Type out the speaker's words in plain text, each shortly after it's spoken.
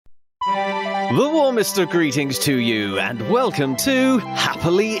The warmest of greetings to you, and welcome to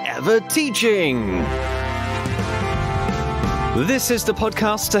Happily Ever Teaching. This is the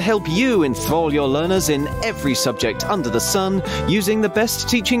podcast to help you enthrall your learners in every subject under the sun using the best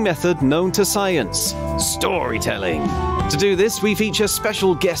teaching method known to science, storytelling. To do this, we feature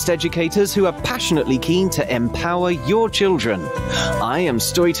special guest educators who are passionately keen to empower your children. I am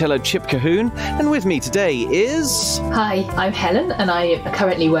storyteller Chip Cahoon, and with me today is... Hi, I'm Helen, and I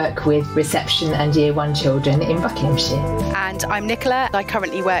currently work with reception and Year 1 children in Buckinghamshire. And I'm Nicola. I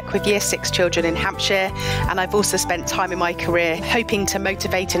currently work with Year 6 children in Hampshire, and I've also spent time in my career hoping to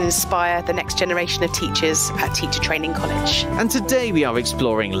motivate and inspire the next generation of teachers at Teacher Training College. And today we are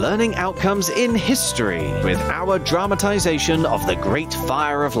exploring learning outcomes in history with our dramatisation of the Great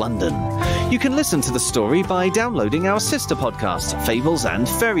Fire of London. You can listen to the story by downloading our sister podcast, Fables and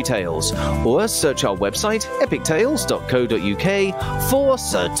Fairy Tales, or search our website, epictales.co.uk, for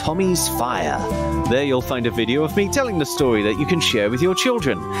Sir Tommy's Fire. There you'll find a video of me telling the story that you can share with your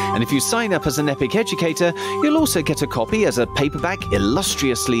children. And if you sign up as an Epic Educator, you'll also get a copy as a paperback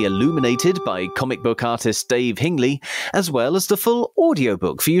illustriously illuminated by comic book artist Dave Hingley, as well as the full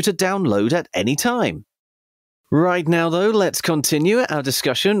audiobook for you to download at any time. Right now, though, let's continue our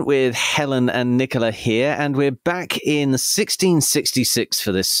discussion with Helen and Nicola here, and we're back in 1666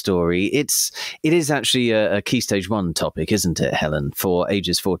 for this story. It is actually a Key Stage 1 topic, isn't it, Helen, for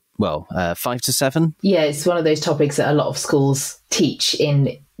ages 5 to 7? Yeah, it's one of those topics that a lot of schools teach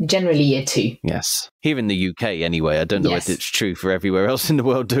in generally Year 2. Yes. Here in the UK, anyway. I don't know if it's true for everywhere else in the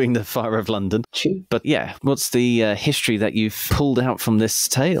world doing the Fire of London. True. But yeah, what's the history that you've pulled out from this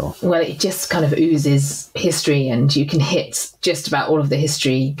tale? Well, it just kind of oozes history, and you can hit just about all of the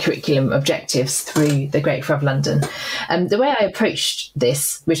history curriculum objectives through the Great Fire of London. The way I approached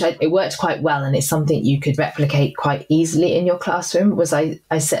this, it worked quite well, and it's something you could replicate quite easily in your classroom, was I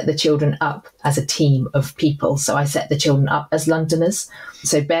set the children up as a team of people. So I set the children up as Londoners.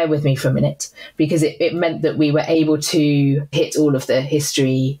 So bear with me for a minute, because it meant that we were able to hit all of the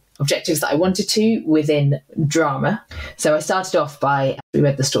history objectives that I wanted to within drama. So I started off we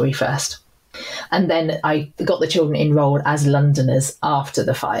read the story first. And then I got the children enrolled as Londoners after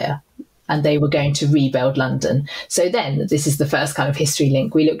the fire, and they were going to rebuild London. So then this is the first kind of history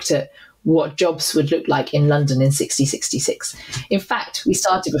link. We looked at what jobs would look like in London in 1666. In fact, we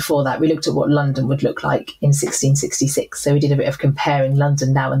started before that. We looked at what London would look like in 1666. So we did a bit of comparing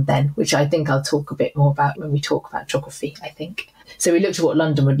London now and then, which I think I'll talk a bit more about when we talk about geography, I think. So we looked at what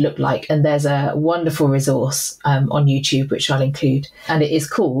London would look like, and there's a wonderful resource on YouTube, which I'll include. And it is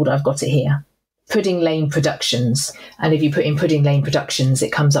called, I've got it here, Pudding Lane Productions. And if you put in Pudding Lane Productions,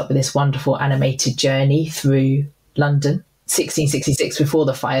 it comes up with this wonderful animated journey through London. 1666 before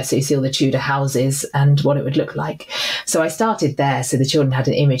the fire, so you see all the Tudor houses and what it would look like. So I started there, so the children had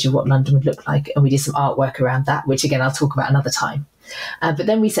an image of what London would look like, and we did some artwork around that, which again I'll talk about another time. But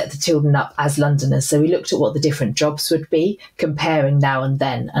then we set the children up as Londoners, so we looked at what the different jobs would be, comparing now and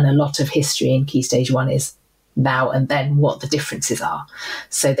then, and a lot of history in Key Stage 1 is now and then, what the differences are.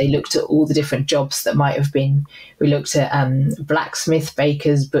 So they looked at all the different jobs that might have been. We looked at blacksmith,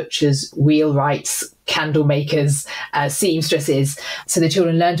 bakers, butchers, wheelwrights, candle makers, seamstresses. So the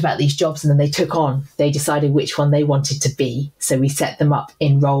children learned about these jobs, and then they decided which one they wanted to be. So we set them up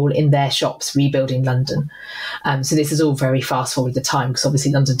in role in their shops rebuilding London. So this is all very fast forward the time, because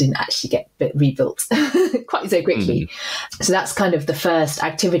obviously London didn't actually get rebuilt quite so quickly. So that's kind of the first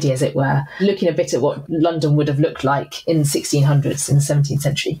activity, as it were, looking a bit at what London would have looked like in the 1600s, in the 17th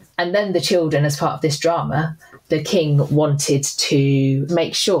century. And then the children, as part of this drama, the king wanted to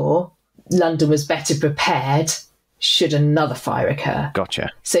make sure London was better prepared should another fire occur.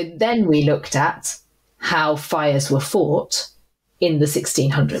 Gotcha. So then we looked at how fires were fought in the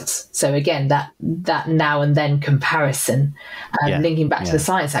 1600s. So again, that now and then comparison, linking back to the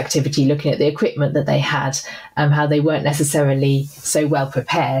science activity, looking at the equipment that they had, how they weren't necessarily so well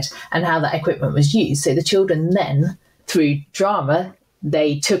prepared, and how that equipment was used. So the children then, through drama,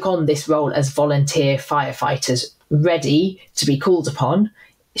 they took on this role as volunteer firefighters, ready to be called upon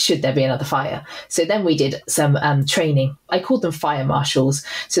should there be another fire. So then we did some training. I called them fire marshals.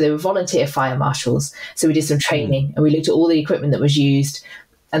 So they were volunteer fire marshals. So we did some training, and we looked at all the equipment that was used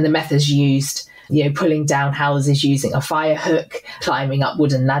and the methods used, pulling down houses using a fire hook, climbing up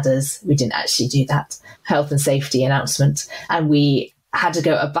wooden ladders. We didn't actually do that. Health and safety announcement. And we had to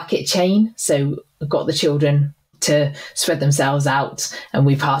go a bucket chain. So we got the children to spread themselves out, and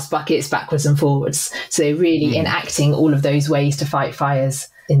we passed buckets backwards and forwards. So really enacting all of those ways to fight fires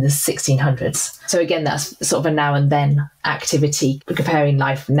in the 1600s. So again, that's sort of a now and then activity, comparing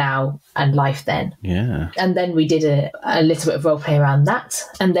life now and life then. Yeah. And then we did a little bit of role play around that.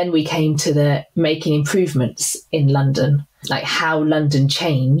 And then we came to the making improvements in London, like how London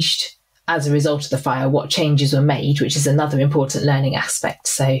changed as a result of the fire, what changes were made, which is another important learning aspect.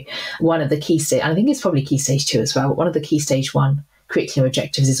 So one of the key stage, I think it's probably key stage 2 as well, but one of the key stage 1 curriculum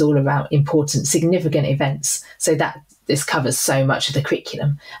objectives is all about important, significant events. So that this covers so much of the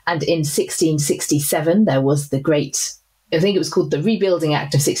curriculum. And in 1667, there was the great, I think it was called the Rebuilding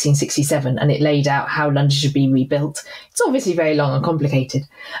Act of 1667, and it laid out how London should be rebuilt. It's obviously very long and complicated,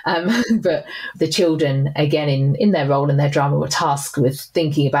 but the children, again, in their role in their drama, were tasked with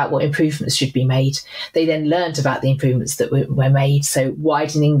thinking about what improvements should be made. They then learnt about the improvements that were made, so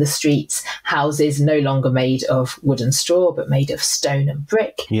widening the streets, houses no longer made of wood and straw, but made of stone and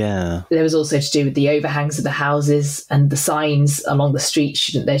brick. Yeah. There was also to do with the overhangs of the houses and the signs along the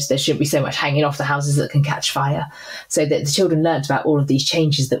streets. There shouldn't be so much hanging off the houses that can catch fire. So that the children learnt about all of these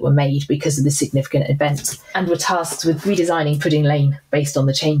changes that were made because of the significant events, and were tasked with redesigning Pudding Lane based on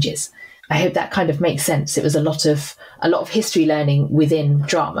the changes. I hope that kind of makes sense. It was a lot of history learning within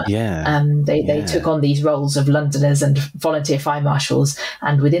drama. Yeah. They took on these roles of Londoners and volunteer fire marshals,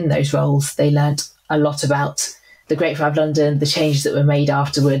 and within those roles, they learnt a lot about the Great Fire of London, the changes that were made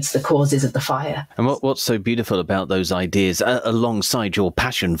afterwards, the causes of the fire. And what's so beautiful about those ideas, alongside your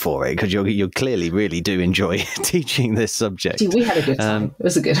passion for it, because you clearly really do enjoy teaching this subject. We had a good time. It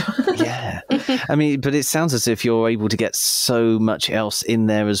was a good one. Yeah. I mean, but it sounds as if you're able to get so much else in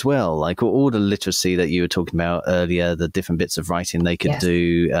there as well, like all the literacy that you were talking about earlier, the different bits of writing they could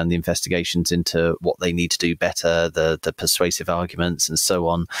do, and the investigations into what they need to do better, the persuasive arguments and so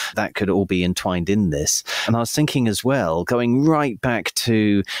on. That could all be entwined in this. And I was thinking as well, going right back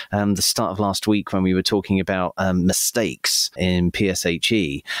to the start of last week when we were talking about mistakes in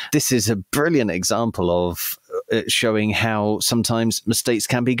PSHE, this is a brilliant example of showing how sometimes mistakes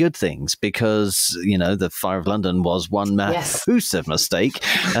can be good things, because, you know, the Fire of London was one massive mistake,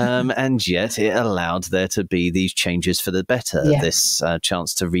 and yet it allowed there to be these changes for the better, this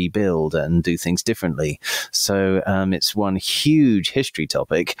chance to rebuild and do things differently. So it's one huge history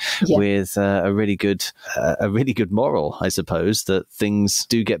topic with a really good moral, I suppose, that things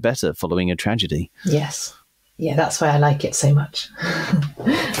do get better following a tragedy. Yes. Yeah, that's why I like it so much.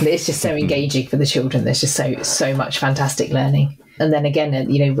 It's just so engaging for the children. There's just so much fantastic learning. And then again,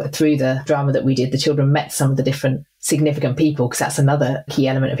 you know, through the drama that we did, the children met some of the different significant people, because that's another key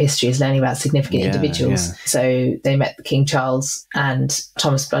element of history, is learning about significant individuals. Yeah. So they met King Charles and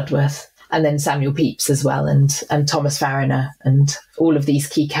Thomas Bloodworth, and then Samuel Pepys as well, and Thomas Fariner, and all of these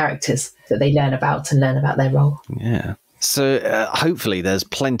key characters that they learn about their role. Yeah. So hopefully there's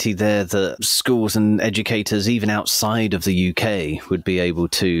plenty there that schools and educators, even outside of the UK, would be able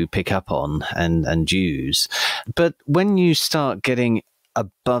to pick up on and use. But when you start getting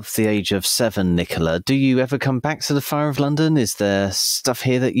above the age of 7, Nicola, do you ever come back to the Fire of London? Is there stuff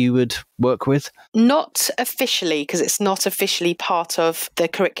here that you would work with? Not officially, because it's not officially part of the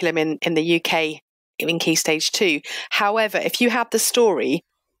curriculum in the UK in Key Stage 2. However, if you have the story,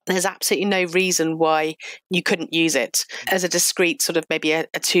 there's absolutely no reason why you couldn't use it as a discrete sort of maybe a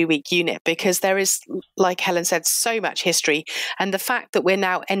 2-week unit, because there is, like Helen said, so much history. And the fact that we're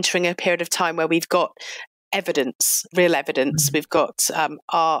now entering a period of time where we've got evidence, real evidence, we've got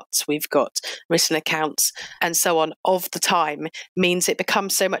art, we've got written accounts and so on of the time, means it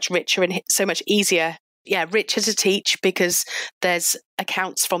becomes so much richer and so much easier. Yeah, richer to teach, because there's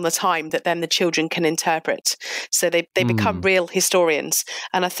accounts from the time that then the children can interpret. So they become real historians.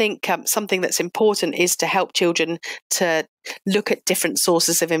 And I think something that's important is to help children to look at different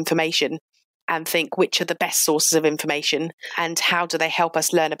sources of information and think which are the best sources of information and how do they help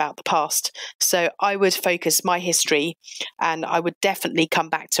us learn about the past. So I would focus my history, and I would definitely come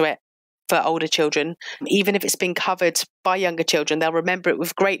back to it for older children. Even if it's been covered by younger children, they'll remember it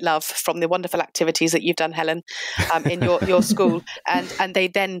with great love from the wonderful activities that you've done, Helen, in your school. And they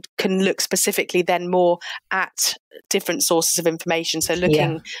then can look specifically then more at different sources of information. So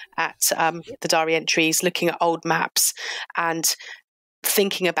looking at the diary entries, looking at old maps, and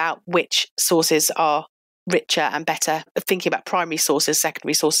thinking about which sources are richer and better, thinking about primary sources,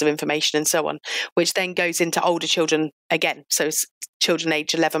 secondary sources of information and so on, which then goes into older children again. So children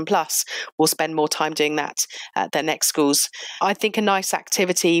age 11 plus will spend more time doing that at their next schools. I think a nice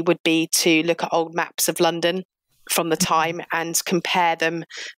activity would be to look at old maps of London from the time and compare them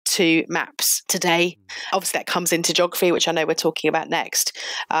to maps today. Obviously, that comes into geography, which I know we're talking about next.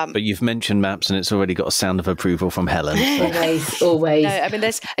 But you've mentioned maps, and it's already got a sound of approval from Helen. So. Always. No, I mean,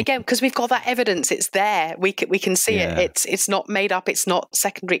 there's again, because we've got that evidence. It's there. We can see it. It's not made up. It's not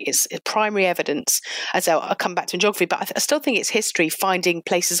secondary. It's primary evidence. As I'll come back to in geography, but I still think it's history, finding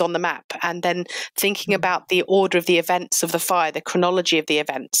places on the map and then thinking about the order of the events of the fire, the chronology of the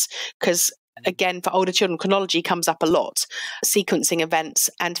events, because again, for older children, chronology comes up a lot. Sequencing events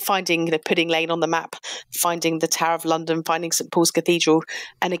and finding the Pudding Lane on the map, finding the Tower of London, finding St Paul's Cathedral.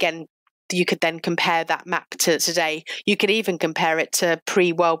 And again, you could then compare that map to today. You could even compare it to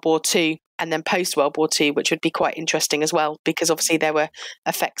pre-World War II and then post-World War II, which would be quite interesting as well, because obviously there were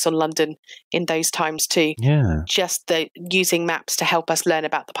effects on London in those times too. Yeah. Just using maps to help us learn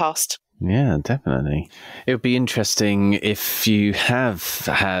about the past. Yeah, definitely. It would be interesting if you have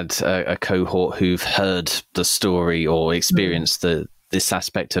had a cohort who've heard the story or experienced this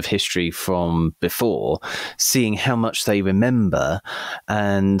aspect of history from before, seeing how much they remember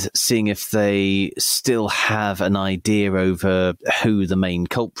and seeing if they still have an idea over who the main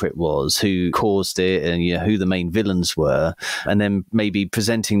culprit was, who caused it, and who the main villains were, and then maybe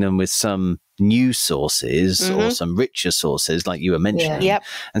presenting them with some new sources or some richer sources like you were mentioning,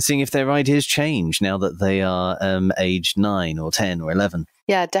 and seeing if their ideas change now that they are aged 9 or 10 or 11.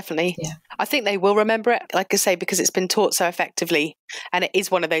 Yeah, definitely. Yeah. I think they will remember it, like I say, because it's been taught so effectively. And it is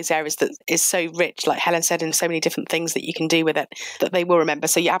one of those areas that is so rich, like Helen said, and so many different things that you can do with it that they will remember.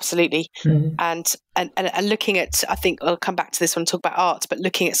 So yeah, absolutely. And looking at, I think I'll come back to this one and talk about art, but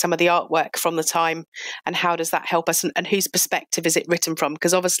looking at some of the artwork from the time and how does that help us and whose perspective is it written from?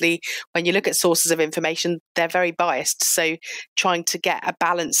 Because obviously when you look at sources of information, they're very biased. So trying to get a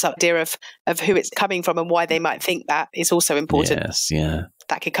balanced idea of who it's coming from and why they might think that is also important. Yes, yeah.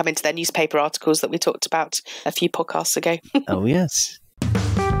 That could come into their newspaper articles that we talked about a few podcasts ago. Oh, yes.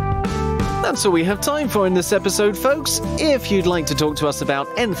 That's all we have time for in this episode, folks. If you'd like to talk to us about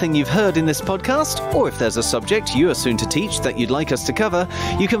anything you've heard in this podcast, or if there's a subject you are soon to teach that you'd like us to cover,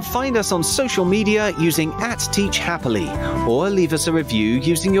 you can find us on social media using @TeachHappily, or leave us a review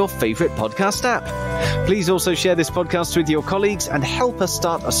using your favourite podcast app. Please also share this podcast with your colleagues and help us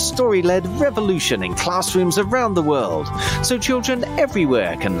start a story-led revolution in classrooms around the world, so children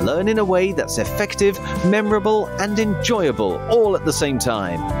everywhere can learn in a way that's effective, memorable and enjoyable all at the same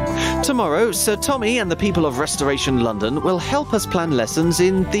time. Tomorrow, Sir Tommy and the people of Restoration London will help us plan lessons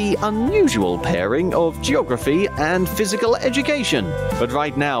in the unusual pairing of geography and physical education. But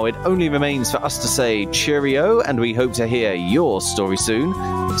right now, it only remains for us to say cheerio, and we hope to hear your story soon.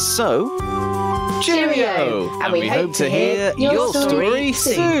 So, cheerio! And we hope to hear your story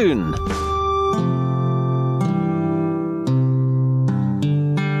soon.